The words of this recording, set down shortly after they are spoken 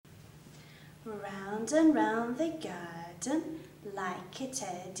Round and round the garden like a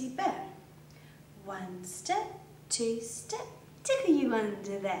teddy bear. One step, two step, tickle you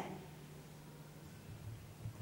under there.